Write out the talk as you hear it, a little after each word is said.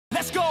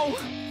go.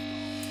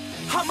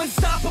 I'm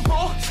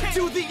unstoppable,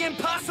 do the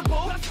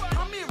impossible.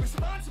 I'm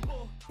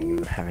irresponsible.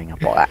 You having a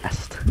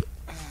blast.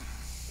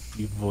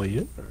 You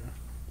voyeur.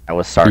 I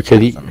was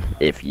sarcasm,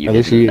 if you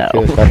didn't know. At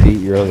least you have to eat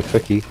your other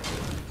cookie.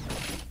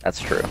 That's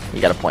true.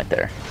 You got a point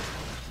there.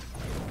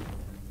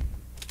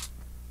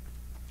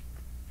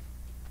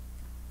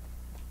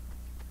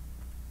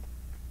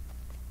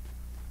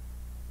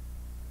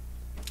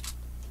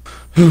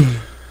 I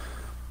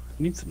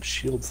need some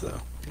shields, though.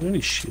 Do you have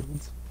any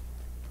shields?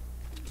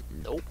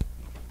 Nope.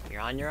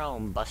 You're on your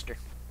own, Buster.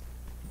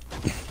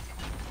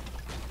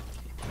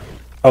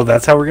 Oh,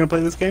 that's how we're gonna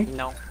play this game?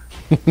 No.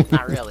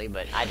 Not really,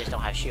 but I just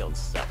don't have shields,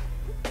 so...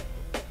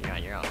 You're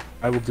on your own.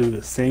 I will do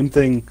the same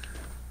thing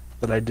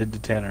that I did to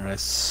Tanner, I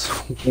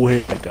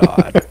swear to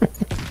God.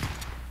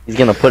 He's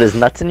gonna put his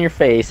nuts in your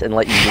face and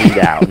let you kneel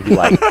down.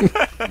 Like,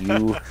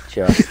 you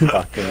just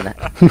fucking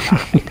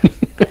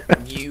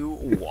died. You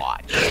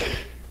watch.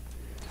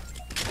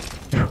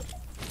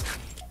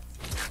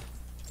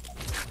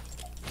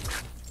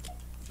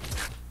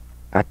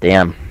 God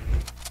damn.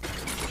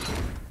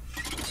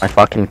 My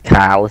fucking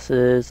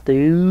calluses,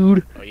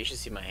 dude. Oh, you should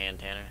see my hand,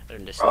 Tanner. They're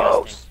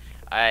disgusting.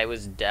 I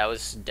was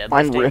deadlifting,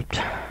 Mine ripped.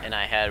 and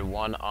I had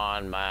one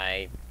on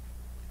my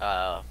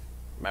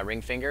my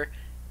ring finger,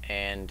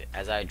 and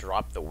as I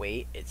dropped the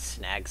weight, it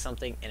snagged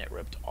something, and it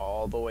ripped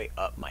all the way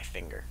up my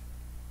finger.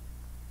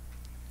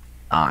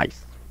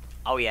 Nice.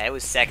 Oh yeah, it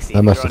was sexy.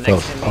 That The must girl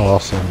have felt next to me-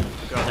 awesome.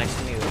 The girl next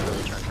to me was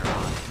really turning her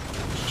on.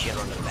 She had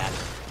to run to the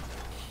bathroom.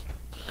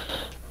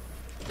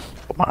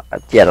 Come on.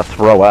 You had to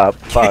throw up.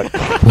 Fuck.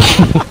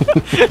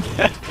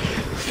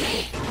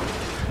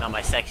 Not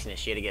my sexiness.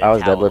 She had to get. I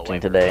was towel deadlifting away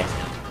from today. her face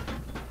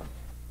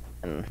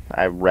now. And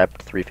I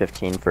repped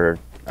 315 for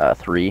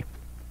 3.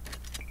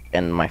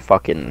 And my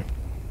fucking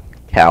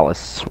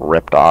callus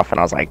ripped off, and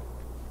I was like,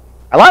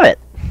 I love it!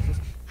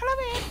 I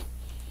love it.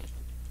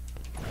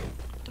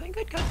 Doing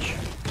good, coach.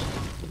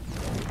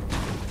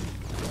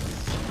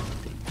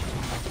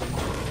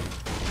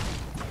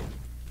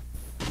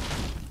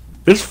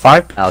 There's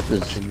 5 Alex is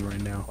watching you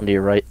right now. on to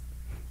your right.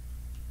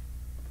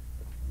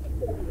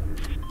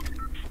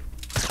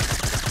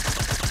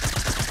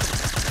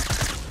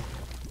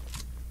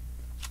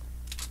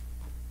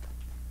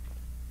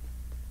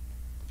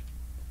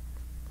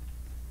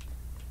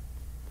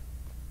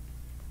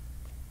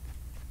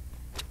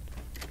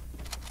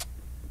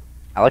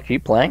 Alex, are you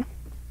playing?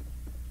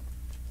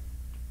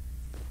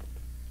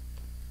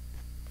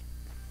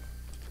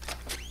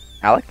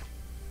 Alex?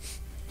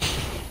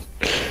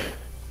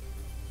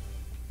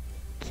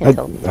 I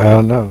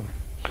don't know.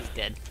 He's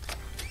dead.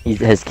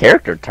 His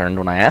character turned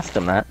when I asked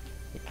him that.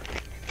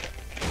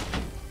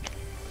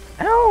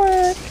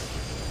 Alex!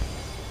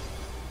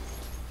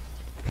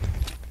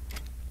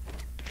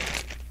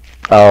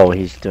 Oh,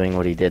 he's doing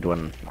what he did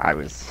when I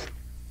was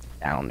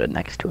downed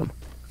next to him.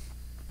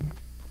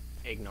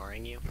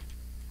 Ignoring you.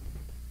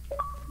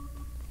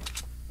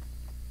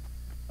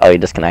 Oh, he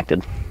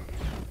disconnected.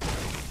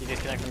 You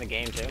disconnect from the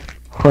game too?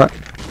 What?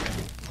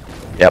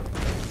 Yep.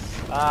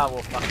 Ah,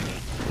 well, fuck me.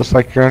 Looks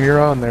like you're on your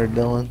own there,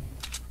 Dylan.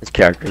 His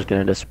character's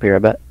gonna disappear, I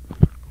bet.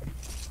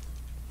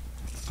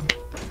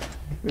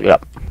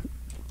 Yep.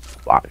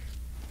 Fuck.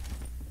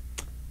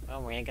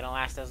 Well, we ain't gonna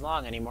last as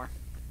long anymore.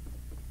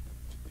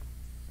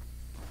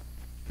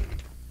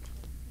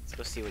 Let's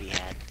go see what he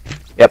had.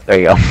 Yep, there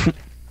you go.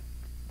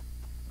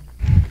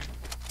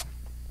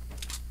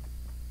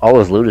 All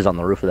his loot is on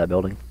the roof of that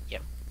building.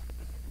 Yep.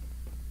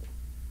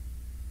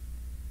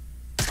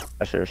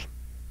 That's yours.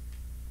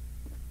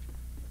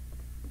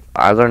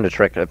 I learned a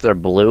trick. If they're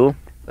blue,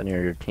 then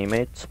you're your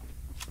teammates.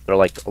 If they're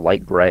like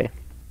light gray,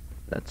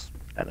 that's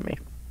enemy.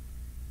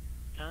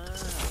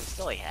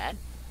 Still he had?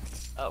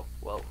 Oh,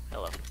 whoa,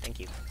 hello, thank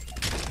you.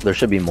 There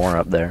should be more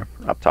up there,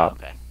 up Oh, top.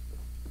 okay.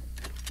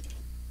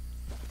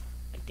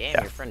 Like, damn,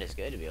 Yeah. your friend is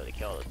good to be able to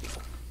kill those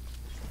people.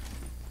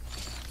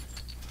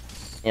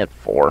 He had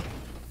 4.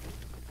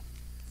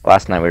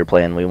 Last night we were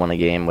playing, we won a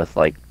game with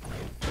like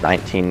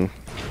 19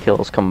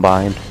 kills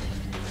combined.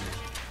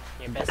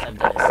 Your best I've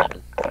done is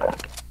 7.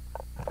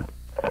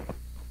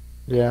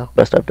 Yeah.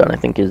 Best I've done, I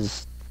think,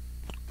 is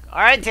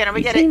Alright, Tanner,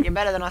 we get 18? it. You're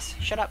better than us.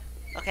 Shut up.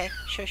 Okay,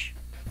 shush.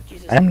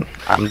 Jesus.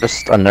 I'm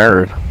just a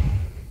nerd.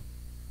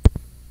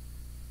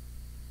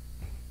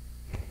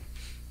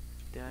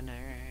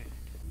 Dinner.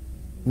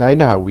 Now you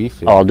know how we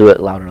feel. Oh, I'll do it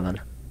louder then.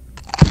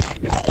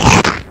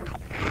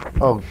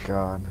 Oh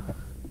God.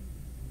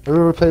 Have you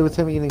ever played with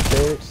him eating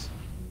carrots?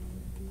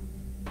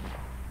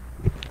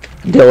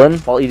 Dylan,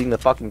 while eating the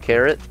fucking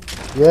carrot?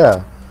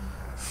 Yeah.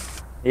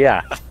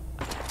 Yeah.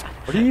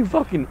 What are you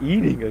fucking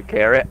eating, a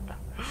carrot?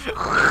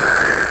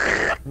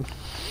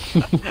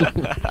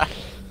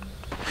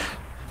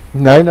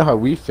 Now you know how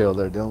we feel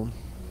there, Dylan.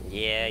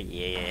 Yeah.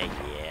 You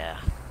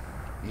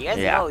guys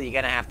Yeah. know you're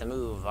gonna have to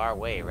move our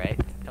way, right?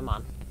 Come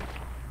on.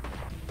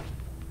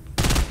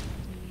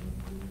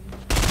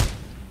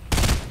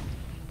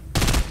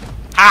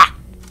 Ah!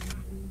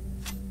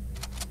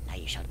 Now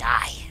you shall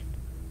die.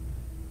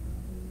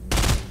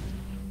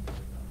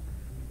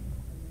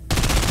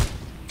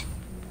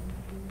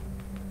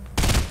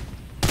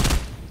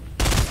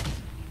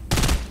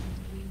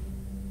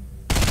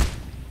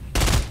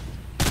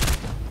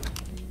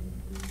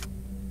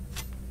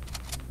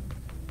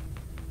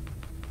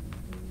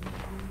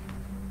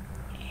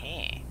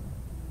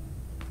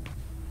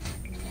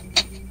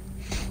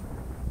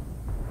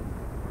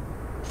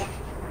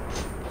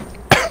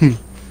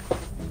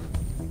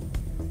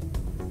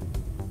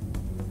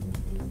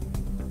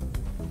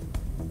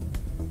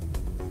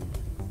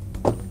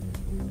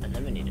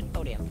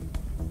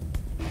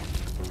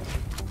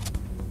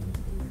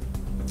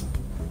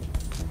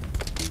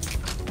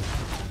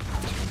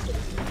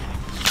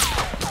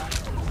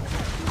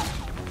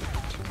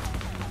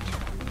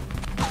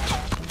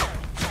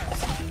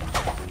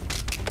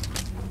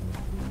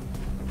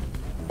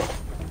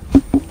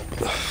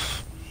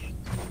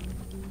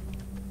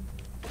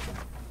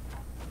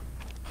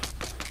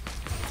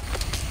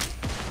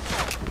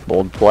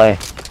 Bold play.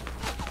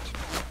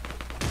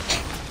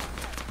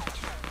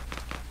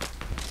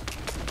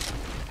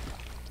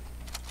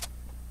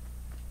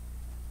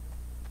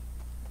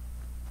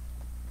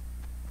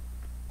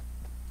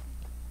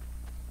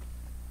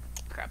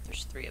 Crap,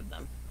 there's 3 of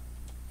them.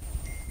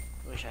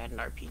 Wish I had an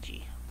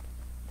RPG.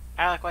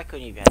 Alec, why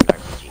couldn't you get an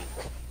RPG?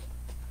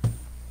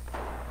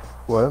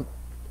 What?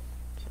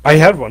 I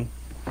had one.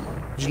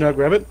 Did you not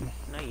grab it?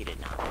 No, you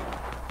did not.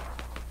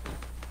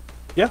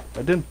 Yeah,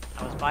 I did.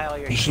 I was by all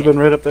your It shit. should have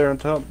been right up there on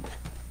top.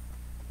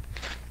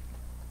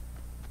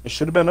 It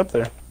should have been up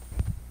there.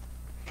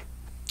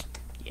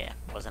 Yeah,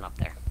 wasn't up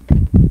there.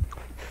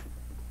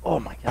 Oh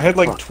my god. I had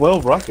like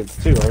 12 rockets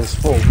too. I was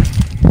full.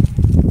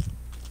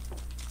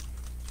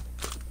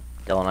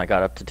 Dylan, I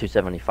got up to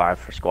 275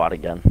 for squad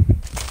again.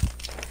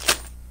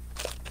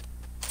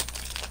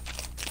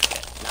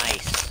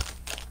 Nice.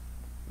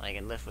 I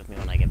can lift with me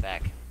when I get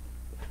back.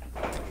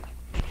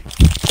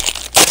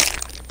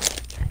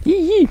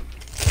 Yee.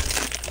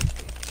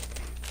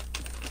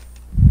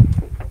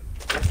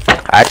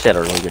 I actually had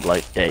a really good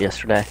light day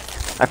yesterday. I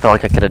felt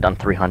like I could have done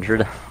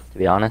 300, to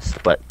be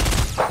honest, but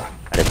I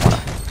didn't want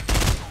to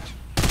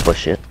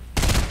push it.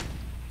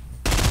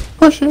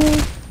 Push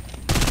it.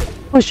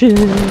 Push it.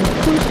 Push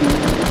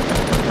it.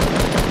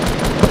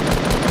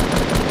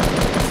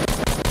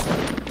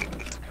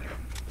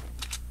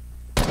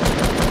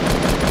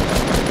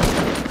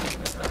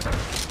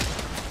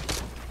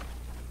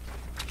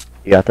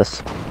 You got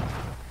this.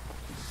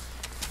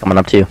 Coming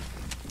up to you.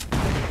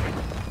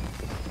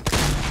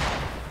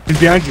 He's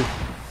behind you.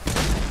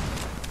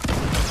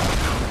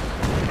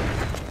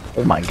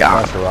 Oh my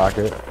god. That's a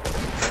rocket.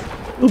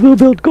 Go, build,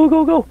 build, go,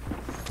 go, go.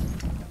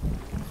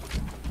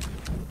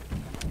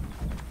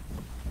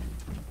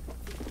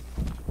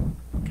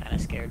 Kinda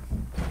scared.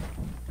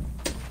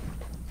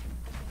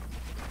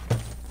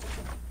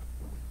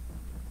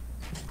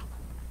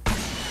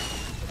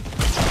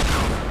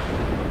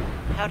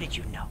 How did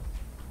you know?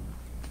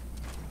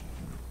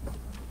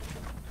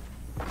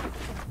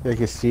 You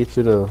can see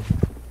through the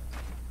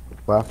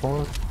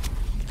platform.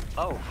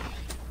 Oh.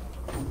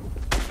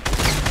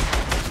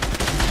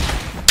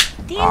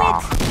 Damn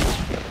it!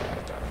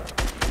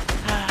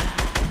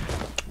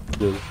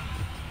 Dude.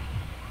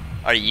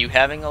 Are you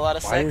having a lot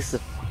of Why is sex? the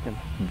fucking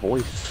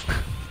voice?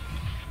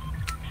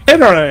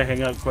 Tanner and I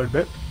hang out quite a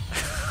bit.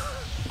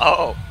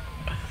 Oh.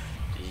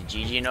 Did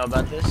Gigi know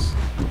about this?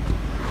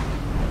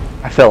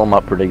 I fill him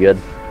up pretty good.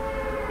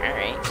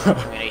 Alright. I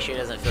mean, are you sure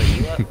he doesn't fill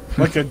you up?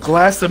 Like a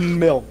glass of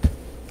milk.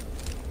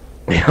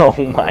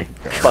 Oh my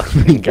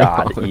fucking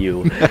god, you.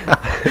 Alright.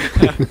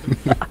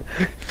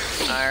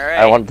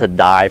 I want to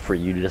die for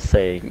you just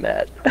saying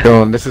that.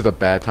 Dylan, this is a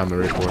bad time to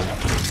record.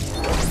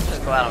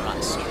 I'm glad I'm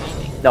not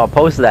streaming. No,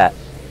 post that.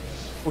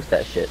 Post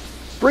that shit.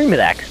 Stream it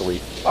actually.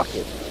 Fuck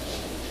it.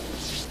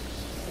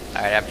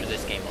 Alright, after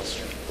this game we'll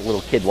stream. The little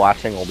kid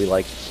watching will be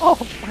like, oh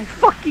my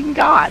fucking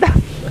god.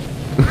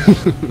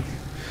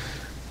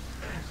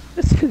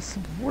 This is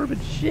some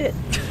morbid shit.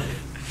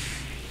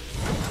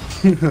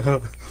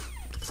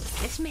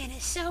 This man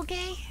is so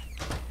gay.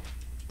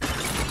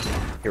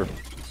 Your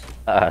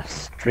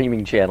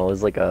streaming channel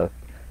is like a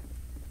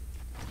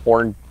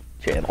porn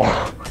channel.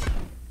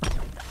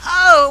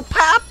 Oh,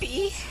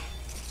 Poppy!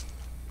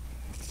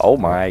 Oh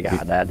my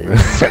god, that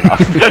is enough.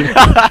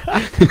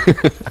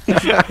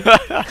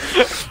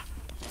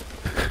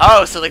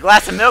 Oh, so the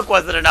glass of milk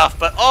wasn't enough,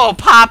 but oh,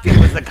 Poppy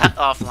was the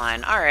cut-off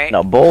line. Alright.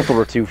 No, both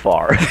were too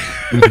far. I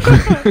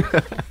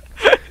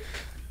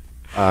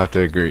have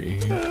to agree.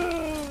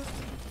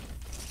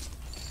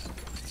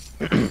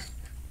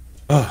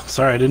 Oh,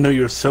 sorry, I didn't know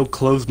you were so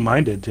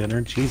closed-minded,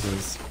 Tanner.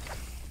 Jesus.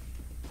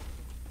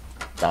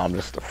 No, I'm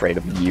just afraid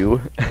of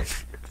you.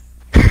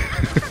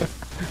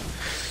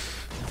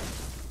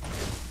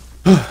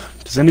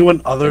 Does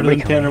anyone other Everybody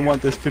than come Tanner here.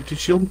 want this 50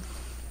 shield?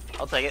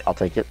 I'll take it. I'll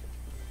take it.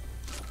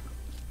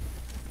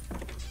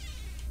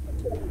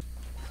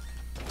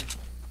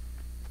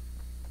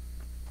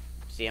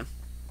 See him?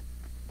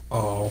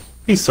 Oh,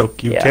 he's so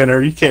cute, Yeah.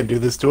 Tanner. You can't do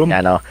this to him. Yeah,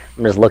 I know.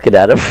 I'm just looking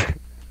at him.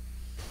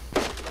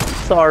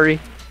 Sorry.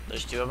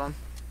 There's 2 of them?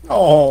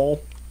 Oh,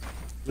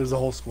 there's a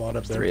whole squad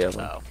up there. 3 of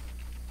them. Oh.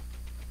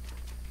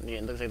 Yeah,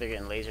 it looks like they're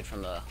getting lasered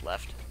from the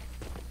left.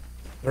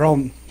 They're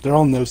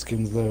all no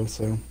skins though,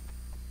 so.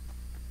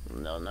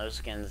 No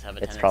skins have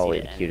a It's tendency probably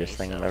to the end cutest me,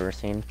 thing so- I've ever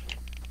seen.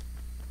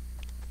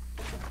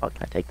 Oh,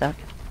 can I take that?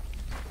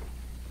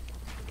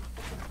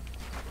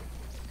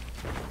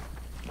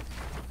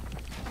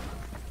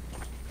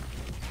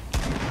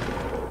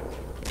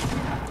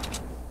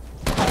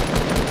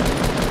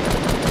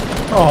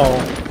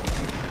 Oh,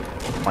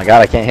 Oh my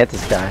god, I can't hit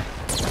this guy.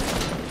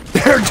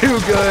 they're too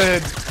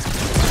good.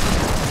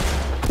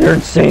 They're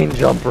insane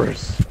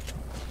jumpers.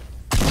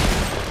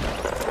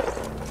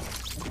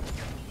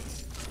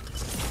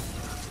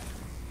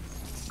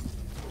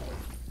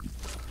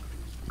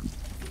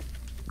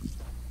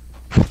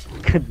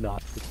 Could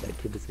not pick that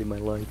kid to save my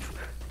life.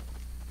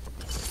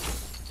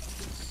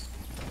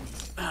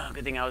 Oh,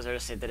 good thing I was there to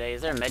save the day.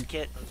 Is there a med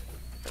kit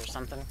or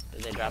something?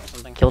 Did they drop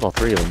something? Killed all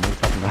 3 of them. What are you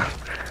talking about?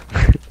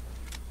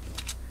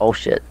 Oh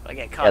shit. If I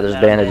get caught, Yeah, there's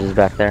in that, bandages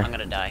back there. I'm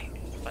gonna die.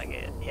 If I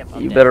get, yep,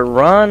 I'm You dead. better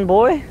run,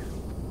 boy.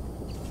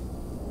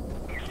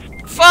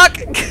 Fuck!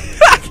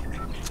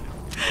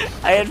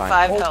 I had Fine.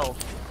 5 Oh. health.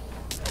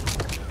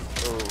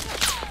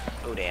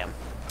 Ooh. Oh damn.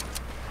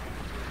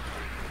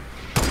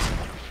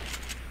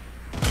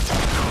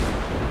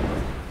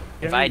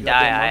 If I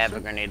die, I have a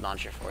grenade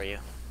launcher for you.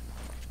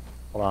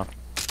 Hold on.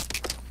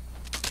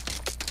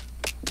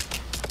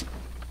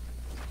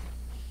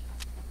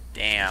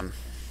 Damn.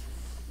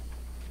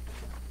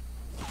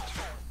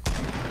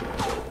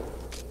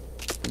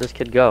 Where'd this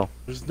kid go?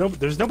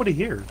 There's nobody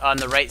here. On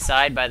the right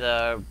side by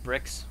the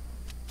bricks.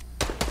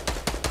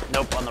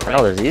 Nope, on the I right.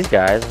 know there's these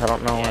guys. I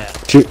don't know Yeah.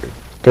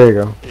 There you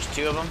go. There's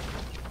 2 of them.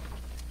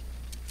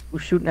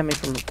 who's shooting at me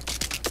from.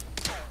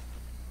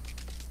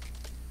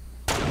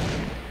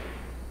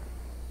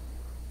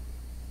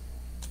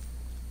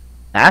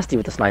 Nasty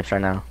with the snipes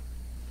right now.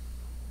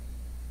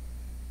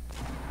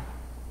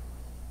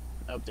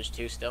 Nope, there's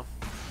 2 still.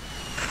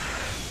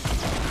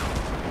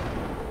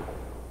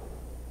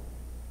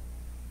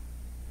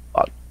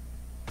 Fuck.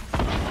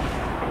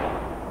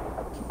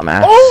 I'm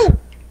ass. Oh!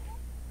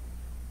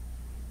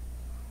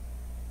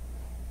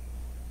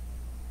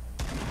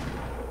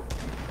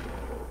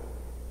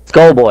 Let's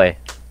go, boy.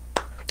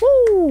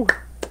 Woo!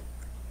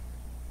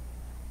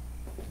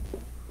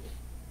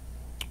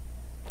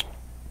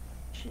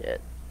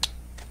 Shit.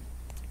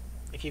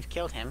 If you've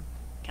killed him,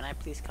 can I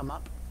please come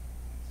up?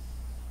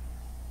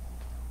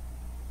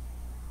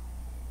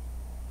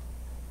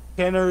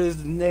 Tanner is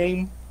his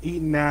name.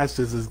 Eating ass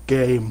is his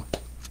game.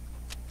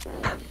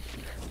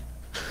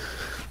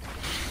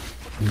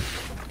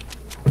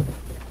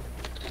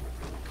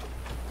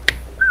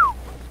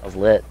 I was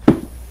lit.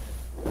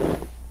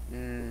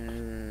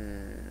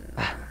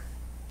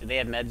 Do they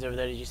have meds over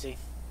there, did you see?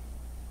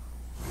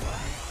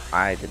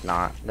 I did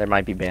not. There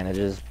might be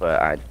bandages,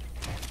 but I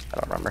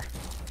don't remember.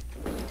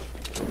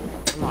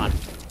 Come on.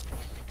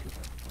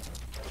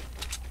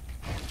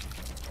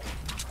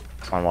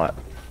 On what?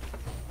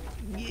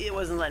 Yeah, it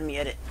wasn't letting me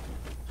edit.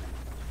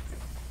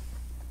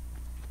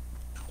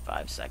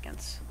 5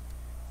 seconds.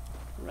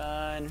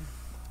 Run.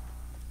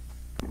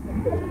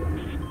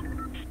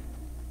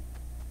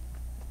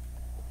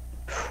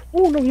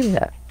 Oh, no, give me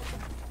that.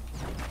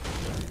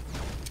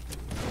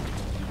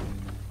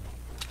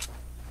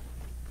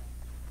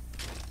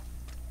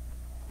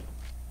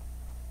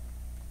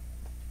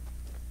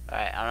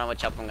 Alright, I don't know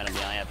which up I'm gonna be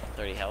on. I have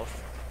 30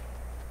 health.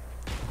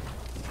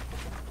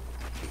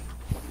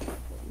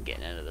 I'm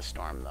getting into the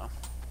storm though.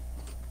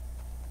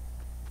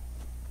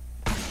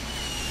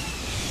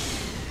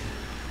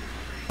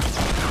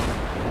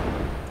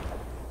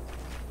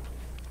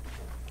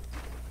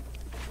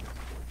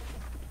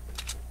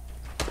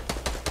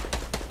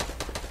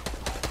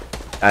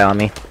 Guy on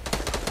me.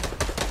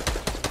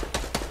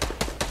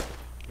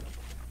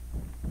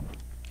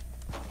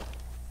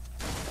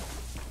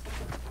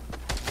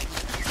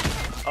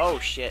 Oh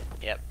shit,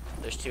 yep.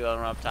 There's 2 of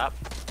them up top.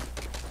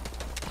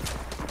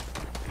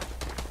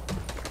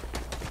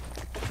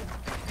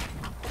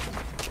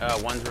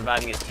 One's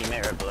reviving his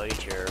teammate right below you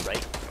to your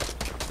right.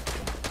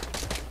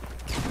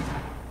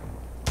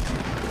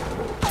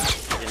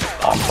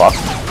 Oh,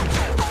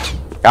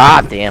 fuck.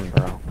 God damn,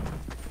 bro.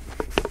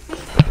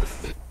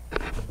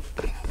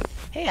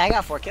 Hey, I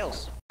got 4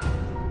 kills.